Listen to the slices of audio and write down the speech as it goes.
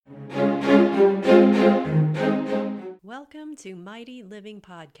Welcome to Mighty Living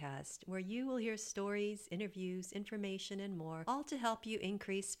Podcast, where you will hear stories, interviews, information, and more, all to help you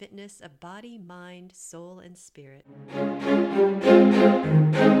increase fitness of body, mind, soul, and spirit.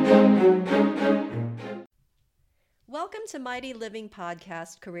 Welcome to Mighty Living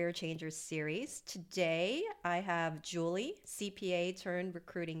Podcast Career Changers Series. Today, I have Julie, CPA turned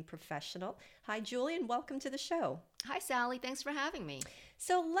recruiting professional. Hi, Julie, and welcome to the show. Hi, Sally. Thanks for having me.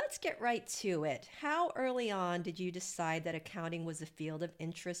 So let's get right to it. How early on did you decide that accounting was a field of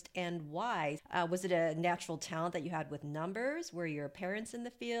interest and why? Was it a natural talent that you had with numbers? Were your parents in the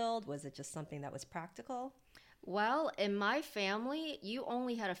field? Was it just something that was practical? Well, in my family, you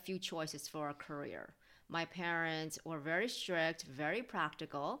only had a few choices for a career. My parents were very strict, very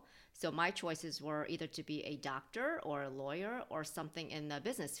practical. So my choices were either to be a doctor or a lawyer or something in the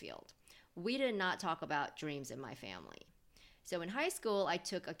business field. We did not talk about dreams in my family. So in high school, I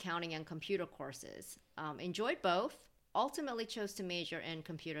took accounting and computer courses. Enjoyed both. Ultimately chose to major in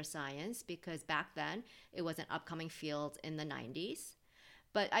computer science because back then it was an upcoming field in the 90s.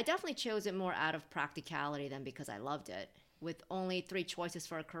 But I definitely chose it more out of practicality than because I loved it. With only 3 choices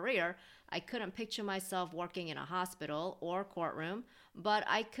for a career, I couldn't picture myself working in a hospital or courtroom, but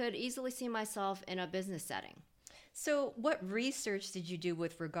I could easily see myself in a business setting. So what research did you do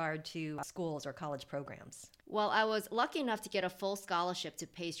with regard to schools or college programs? Well, I was lucky enough to get a full scholarship to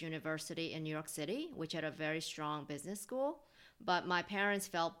Pace University in New York City, which had a very strong business school. But my parents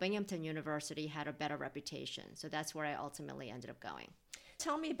felt Binghamton University had a better reputation, so that's where I ultimately ended up going.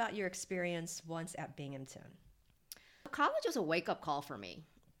 Tell me about your experience once at Binghamton. College was a wake-up call for me.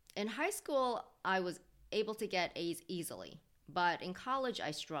 In high school, I was able to get A's easily, but in college,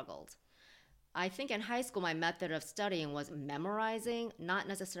 I struggled. I think in high school, my method of studying was memorizing, not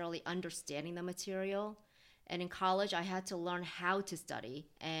necessarily understanding the material. And in college, I had to learn how to study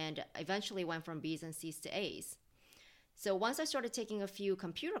and eventually went from B's and C's to A's. So once I started taking a few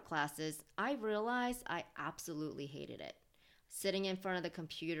computer classes, I realized I absolutely hated it. Sitting in front of the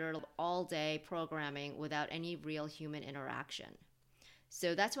computer all day programming without any real human interaction.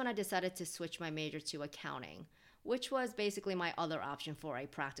 So that's when I decided to switch my major to accounting, which was basically my other option for a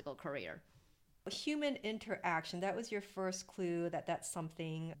practical career. Human interaction, that was your first clue that that's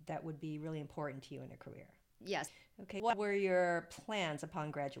something that would be really important to you in a career. Yes. Okay. What were your plans upon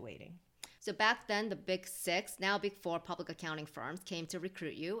graduating? So back then, the Big 6, now Big 4 public accounting firms came to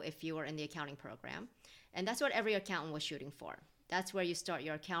recruit you if you were in the accounting program. And that's what every accountant was shooting for. That's where you start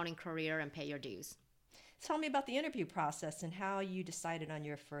your accounting career and pay your dues. Tell me about the interview process and how you decided on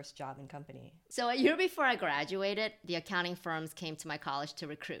your first job and company. So a year before I graduated, the accounting firms came to my college to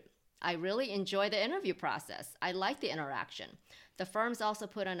recruit. I really enjoyed the interview process. I liked the interaction. The firms also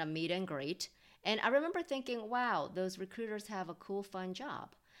put on a meet and greet. And I remember thinking, wow, those recruiters have a cool, fun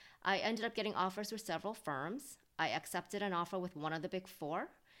job. I ended up getting offers with several firms. I accepted an offer with one of the Big 4.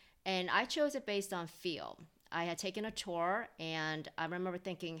 And I chose it based on feel. I had taken a tour, and I remember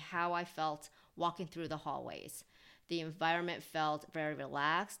thinking how I felt walking through the hallways. The environment felt very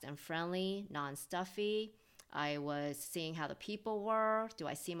relaxed and friendly, non-stuffy. I was seeing how the people were. Do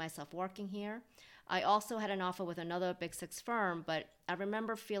I see myself working here? I also had an offer with another Big 6 firm, but I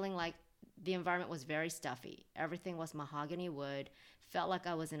remember feeling like the environment was very stuffy. Everything was mahogany wood. Felt like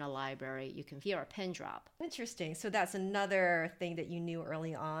I was in a library. You can hear a pin drop. Interesting. So that's another thing that you knew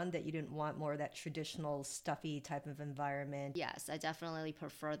early on, that you didn't want more of that traditional stuffy type of environment. Yes, I definitely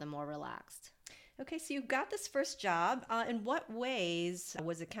prefer the more relaxed. Okay, so you got this first job. In what ways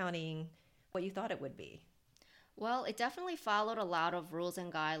was accounting what you thought it would be? Well, it definitely followed a lot of rules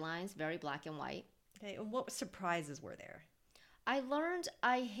and guidelines, very black and white. Okay, and what surprises were there? I learned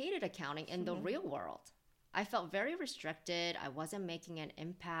I hated accounting in the real world. I felt very restricted. I wasn't making an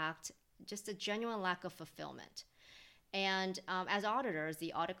impact, just a genuine lack of fulfillment. And as auditors,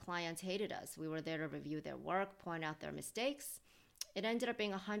 the audit clients hated us. We were there to review their work, point out their mistakes. It ended up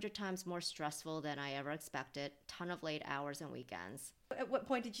being 100 times more stressful than I ever expected, ton of late hours and weekends. At what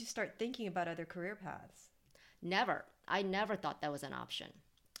point did you start thinking about other career paths? Never. I never thought that was an option.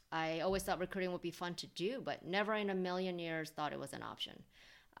 I always thought recruiting would be fun to do, but never in a million years thought it was an option.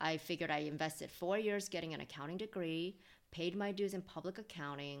 I figured I invested 4 years getting an accounting degree, paid my dues in public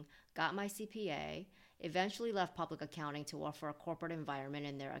accounting, got my CPA, eventually left public accounting to work for a corporate environment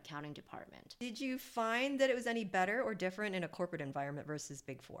in their accounting department. Did you find that it was any better or different in a corporate environment versus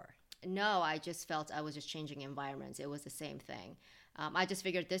Big 4? No, I just felt I was just changing environments. It was the same thing. I just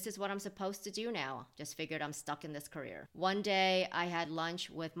figured this is what I'm supposed to do now. Just figured I'm stuck in this career. One day I had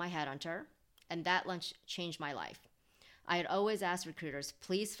lunch with my headhunter, and that lunch changed my life. I had always asked recruiters,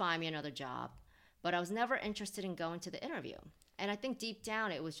 please find me another job, but I was never interested in going to the interview. And I think deep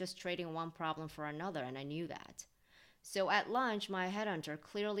down it was just trading one problem for another, and I knew that. So at lunch, my headhunter,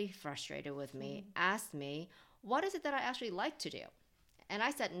 clearly frustrated with me, asked me, what is it that I actually like to do? And I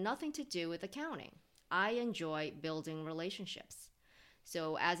said, nothing to do with accounting. I enjoy building relationships.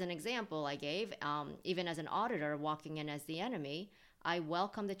 So as an example I gave, even as an auditor walking in as the enemy, I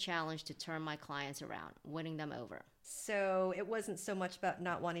welcome the challenge to turn my clients around, winning them over. So it wasn't so much about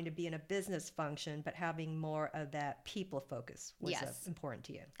not wanting to be in a business function, but having more of that people focus was Yes. important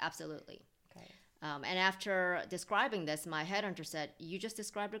to you. Absolutely. Okay. And after describing this, my headhunter said, you just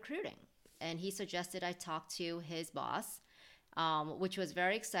described recruiting. And he suggested I talk to his boss, which was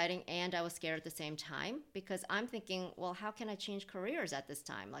very exciting. And I was scared at the same time because I'm thinking, well, how can I change careers at this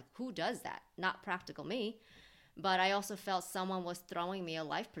time? Like, who does that? Not practical me. But I also felt someone was throwing me a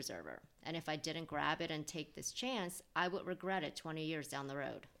life preserver. And if I didn't grab it and take this chance, I would regret it 20 years down the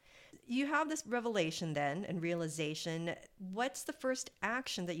road. You have this revelation then and realization. What's the first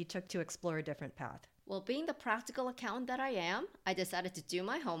action that you took to explore a different path? Well, being the practical accountant that I am, I decided to do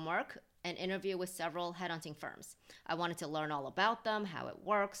my homework and interview with several headhunting firms. I wanted to learn all about them, how it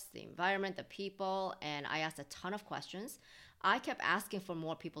works, the environment, the people, and I asked a ton of questions. I kept asking for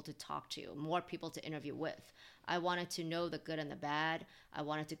more people to talk to, more people to interview with. I wanted to know the good and the bad. I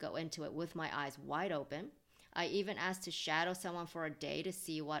wanted to go into it with my eyes wide open. I even asked to shadow someone for a day to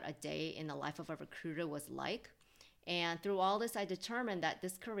see what a day in the life of a recruiter was like. And through all this, I determined that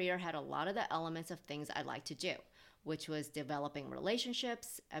this career had a lot of the elements of things I like to do, which was developing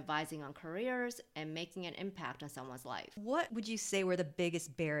relationships, advising on careers, and making an impact on someone's life. What would you say were the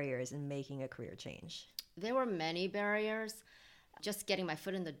biggest barriers in making a career change? There were many barriers, just getting my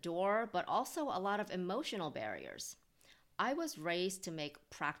foot in the door, but also a lot of emotional barriers. I was raised to make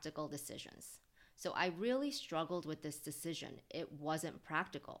practical decisions. So I really struggled with this decision. It wasn't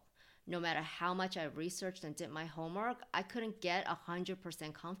practical. No matter how much I researched and did my homework, I couldn't get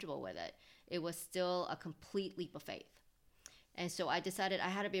 100% comfortable with it. It was still a complete leap of faith. And so I decided I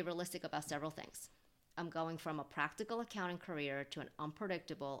had to be realistic about several things. I'm going from a practical accounting career to an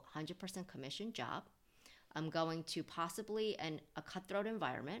unpredictable 100% commission job. I'm going to possibly a cutthroat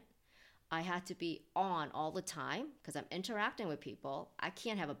environment. I had to be on all the time because I'm interacting with people. I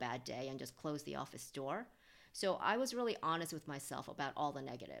can't have a bad day and just close the office door. So I was really honest with myself about all the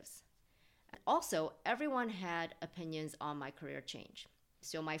negatives. Also, everyone had opinions on my career change.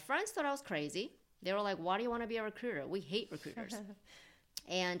 So my friends thought I was crazy. They were like, why do you want to be a recruiter? We hate recruiters.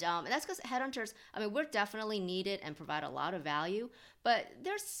 And that's because headhunters, we're definitely needed and provide a lot of value, but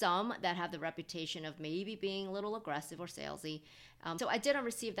there's some that have the reputation of maybe being a little aggressive or salesy. So I didn't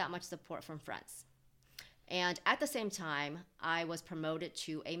receive that much support from friends. And at the same time, I was promoted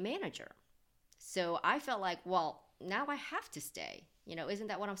to a manager. So I felt like, well, now I have to stay. Isn't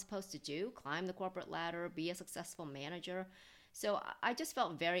that what I'm supposed to do? Climb the corporate ladder, be a successful manager. So I just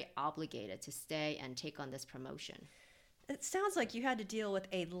felt very obligated to stay and take on this promotion. It sounds like you had to deal with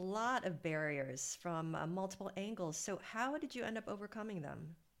a lot of barriers from multiple angles. So how did you end up overcoming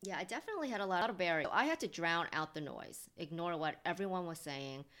them? Yeah, I definitely had a lot of barriers. I had to drown out the noise, ignore what everyone was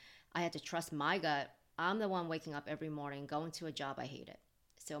saying. I had to trust my gut. I'm the one waking up every morning, going to a job I hated.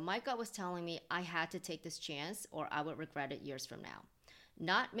 So my gut was telling me I had to take this chance or I would regret it years from now.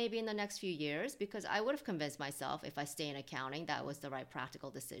 Not maybe in the next few years, because I would have convinced myself if I stay in accounting that was the right practical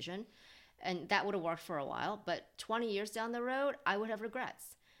decision. And that would have worked for a while. But 20 years down the road, I would have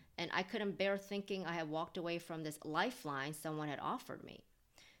regrets. And I couldn't bear thinking I had walked away from this lifeline someone had offered me.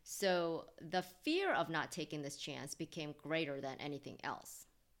 So the fear of not taking this chance became greater than anything else.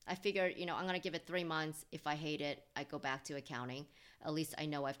 I figured, I'm going to give it 3 months. If I hate it, I go back to accounting. At least I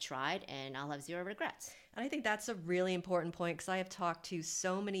know I've tried and I'll have zero regrets. And I think that's a really important point because I have talked to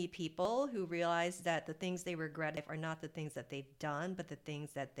so many people who realize that the things they regret are not the things that they've done, but the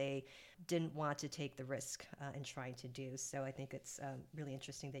things that they didn't want to take the risk in trying to do. So I think it's really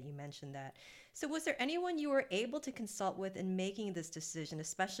interesting that you mentioned that. So was there anyone you were able to consult with in making this decision,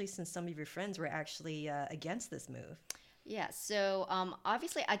 especially since some of your friends were actually against this move? Yeah, so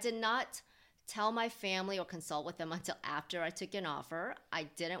obviously I did not tell my family or consult with them until after I took an offer. I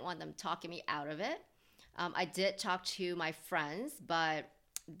didn't want them talking me out of it. I did talk to my friends, but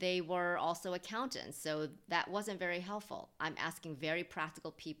they were also accountants, so that wasn't very helpful. I'm asking very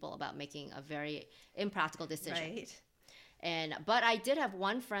practical people about making a very impractical decision. Right. But I did have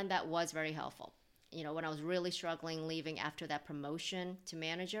one friend that was very helpful. When I was really struggling leaving after that promotion to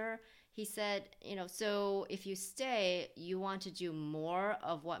manager, he said, so if you stay, you want to do more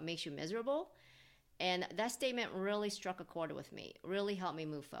of what makes you miserable. And that statement really struck a chord with me, really helped me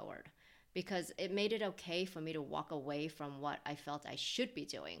move forward because it made it okay for me to walk away from what I felt I should be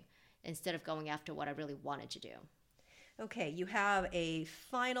doing instead of going after what I really wanted to do. Okay, you have a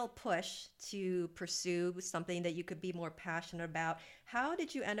final push to pursue something that you could be more passionate about. How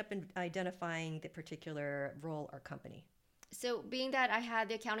did you end up identifying the particular role or company? So, being that I had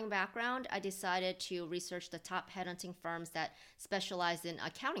the accounting background, I decided to research the top headhunting firms that specialize in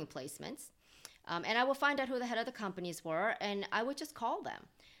accounting placements. And I would find out who the head of the companies were, and I would just call them,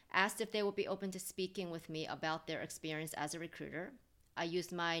 asked if they would be open to speaking with me about their experience as a recruiter. I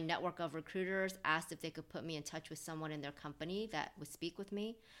used my network of recruiters, asked if they could put me in touch with someone in their company that would speak with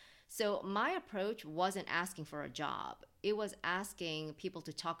me. So, my approach wasn't asking for a job, it was asking people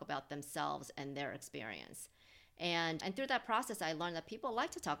to talk about themselves and their experience. And through that process, I learned that people like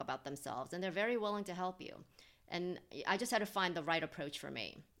to talk about themselves and they're very willing to help you. And I just had to find the right approach for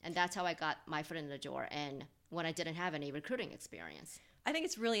me. And that's how I got my foot in the door and when I didn't have any recruiting experience. I think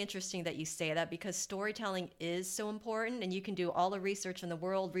it's really interesting that you say that because storytelling is so important and you can do all the research in the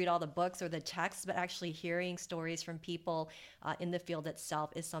world, read all the books or the texts, but actually hearing stories from people in the field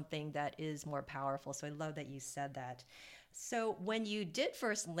itself is something that is more powerful. So I love that you said that. So when you did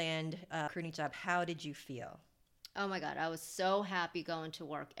first land a recruiting job, how did you feel? Oh my God, I was so happy going to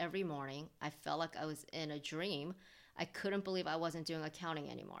work every morning. I felt like I was in a dream. I couldn't believe I wasn't doing accounting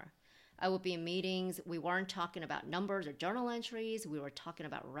anymore. I would be in meetings. We weren't talking about numbers or journal entries. We were talking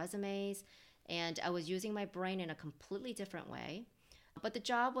about resumes. And I was using my brain in a completely different way. But the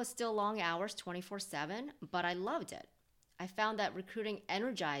job was still long hours, 24/7, but I loved it. I found that recruiting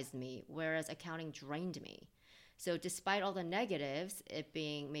energized me, whereas accounting drained me. So, despite all the negatives, it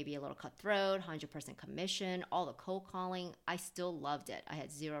being maybe a little cutthroat, 100% commission, all the cold calling, I still loved it. I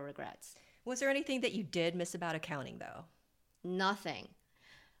had zero regrets. Was there anything that you did miss about accounting though? Nothing.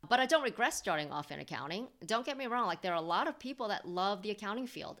 But I don't regret starting off in accounting. Don't get me wrong, like there are a lot of people that love the accounting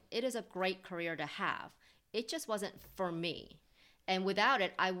field. It is a great career to have. It just wasn't for me. And without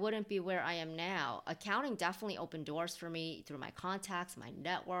it, I wouldn't be where I am now. Accounting definitely opened doors for me through my contacts, my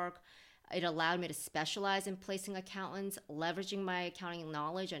network. It allowed me to specialize in placing accountants, leveraging my accounting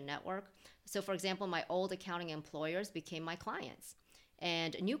knowledge and network. So, for example, my old accounting employers became my clients.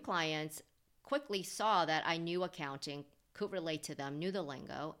 And new clients quickly saw that I knew accounting, could relate to them, knew the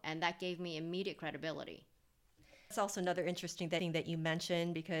lingo, and that gave me immediate credibility. It's also another interesting thing that you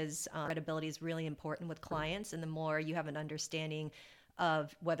mentioned because credibility is really important with clients. And the more you have an understanding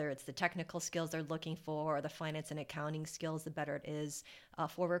of whether it's the technical skills they're looking for or the finance and accounting skills, the better it is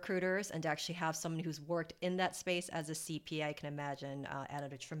for recruiters. And to actually have someone who's worked in that space as a CPA, I can imagine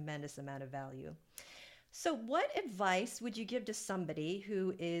added a tremendous amount of value. So, what advice would you give to somebody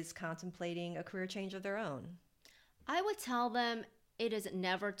who is contemplating a career change of their own? I would tell them it is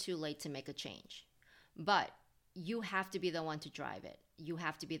never too late to make a change, but you have to be the one to drive it. You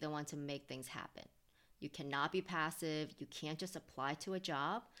have to be the one to make things happen. You cannot be passive. You can't just apply to a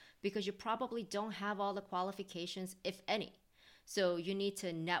job because you probably don't have all the qualifications, if any. So you need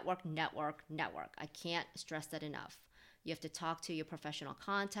to network, network, network. I can't stress that enough. You have to talk to your professional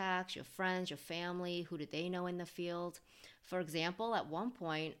contacts, your friends, your family. Who do they know in the field? For example, at one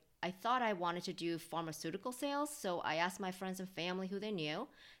point, I thought I wanted to do pharmaceutical sales, so I asked my friends and family who they knew.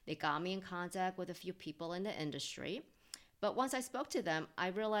 They got me in contact with a few people in the industry. But once I spoke to them, I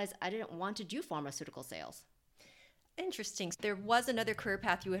realized I didn't want to do pharmaceutical sales. Interesting. There was another career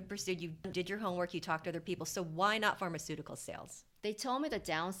path you had pursued. You did your homework, you talked to other people. So, why not pharmaceutical sales? They told me the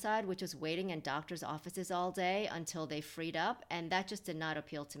downside, which was waiting in doctors' offices all day until they freed up, and that just did not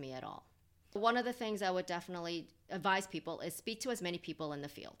appeal to me at all. One of the things I would definitely advise people is speak to as many people in the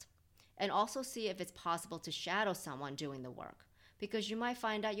field and also see if it's possible to shadow someone doing the work because you might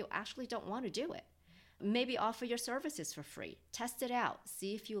find out you actually don't want to do it. Maybe offer your services for free. Test it out.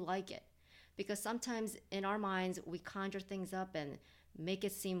 See if you like it. Because sometimes in our minds, we conjure things up and make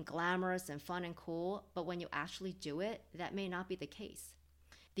it seem glamorous and fun and cool, but when you actually do it, that may not be the case.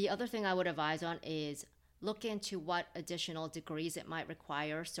 The other thing I would advise on is look into what additional degrees it might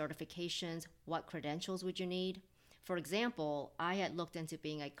require, certifications, what credentials would you need. For example, I had looked into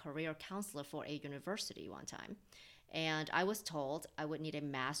being a career counselor for a university one time, and I was told I would need a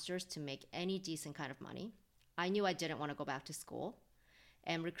master's to make any decent kind of money. I knew I didn't want to go back to school.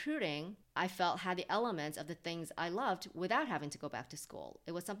 And recruiting, I felt had the elements of the things I loved without having to go back to school.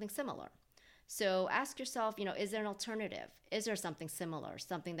 It was something similar. So ask yourself, is there an alternative? Is there something similar,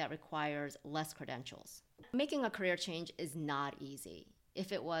 something that requires less credentials? Making a career change is not easy.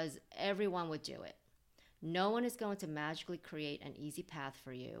 If it was, everyone would do it. No one is going to magically create an easy path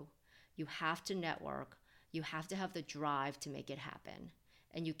for you. You have to network. You have to have the drive to make it happen.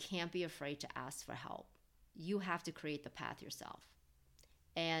 And you can't be afraid to ask for help. You have to create the path yourself.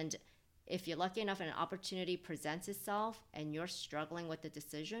 And if you're lucky enough and an opportunity presents itself and you're struggling with the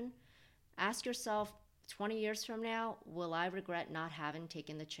decision, ask yourself 20 years from now, will I regret not having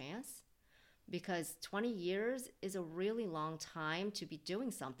taken the chance? Because 20 years is a really long time to be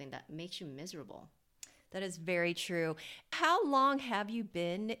doing something that makes you miserable. That is very true. How long have you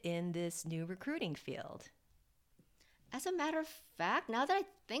been in this new recruiting field? As a matter of fact, now that I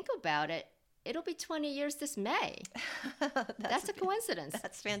think about it, it'll be 20 years this May. That's a coincidence.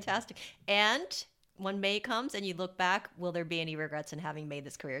 That's fantastic. And when May comes and you look back, will there be any regrets in having made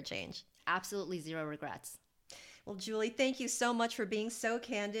this career change? Absolutely zero regrets. Well, Julie, thank you so much for being so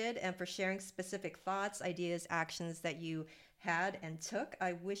candid and for sharing specific thoughts, ideas, actions that you had and took.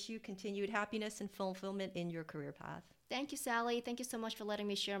 I wish you continued happiness and fulfillment in your career path. Thank you, Sally. Thank you so much for letting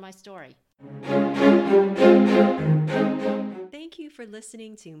me share my story. Thank you for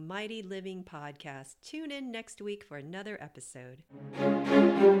listening to Mighty Living Podcast. Tune in next week for another episode.